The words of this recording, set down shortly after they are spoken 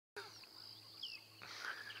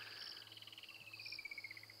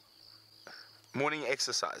Morning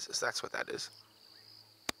exercises, that's what that is.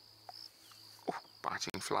 Oh,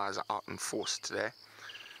 biting flies are out in force today.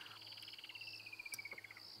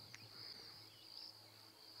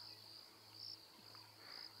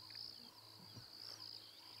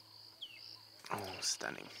 Oh,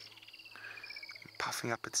 stunning.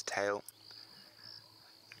 Puffing up its tail.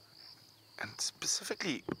 And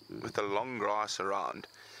specifically with the long grass around,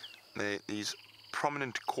 these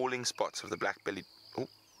prominent calling spots of the black-bellied. Oh.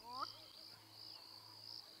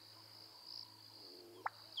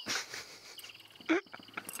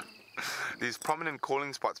 These prominent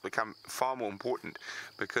calling spots become far more important,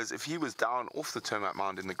 because if he was down off the termite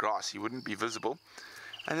mound in the grass, he wouldn't be visible,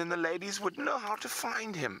 and then the ladies wouldn't know how to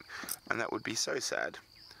find him, and that would be so sad.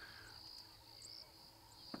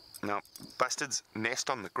 Now, bustards nest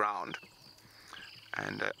on the ground,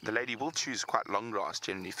 and the lady will choose quite long grass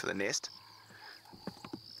generally for the nest.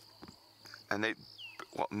 And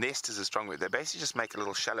well, nest is a strong word. They basically just make a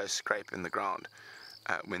little shallow scrape in the ground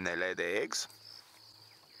when they lay their eggs.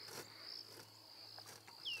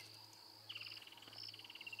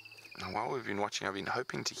 Now, while we've been watching, I've been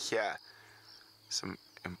hoping to hear some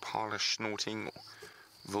impala snorting or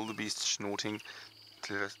wildebeest snorting.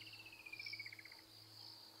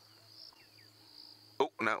 Oh,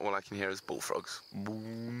 no, all I can hear is bullfrogs.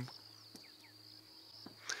 Boom.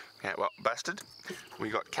 Okay, well, busted. We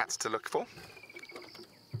got cats to look for.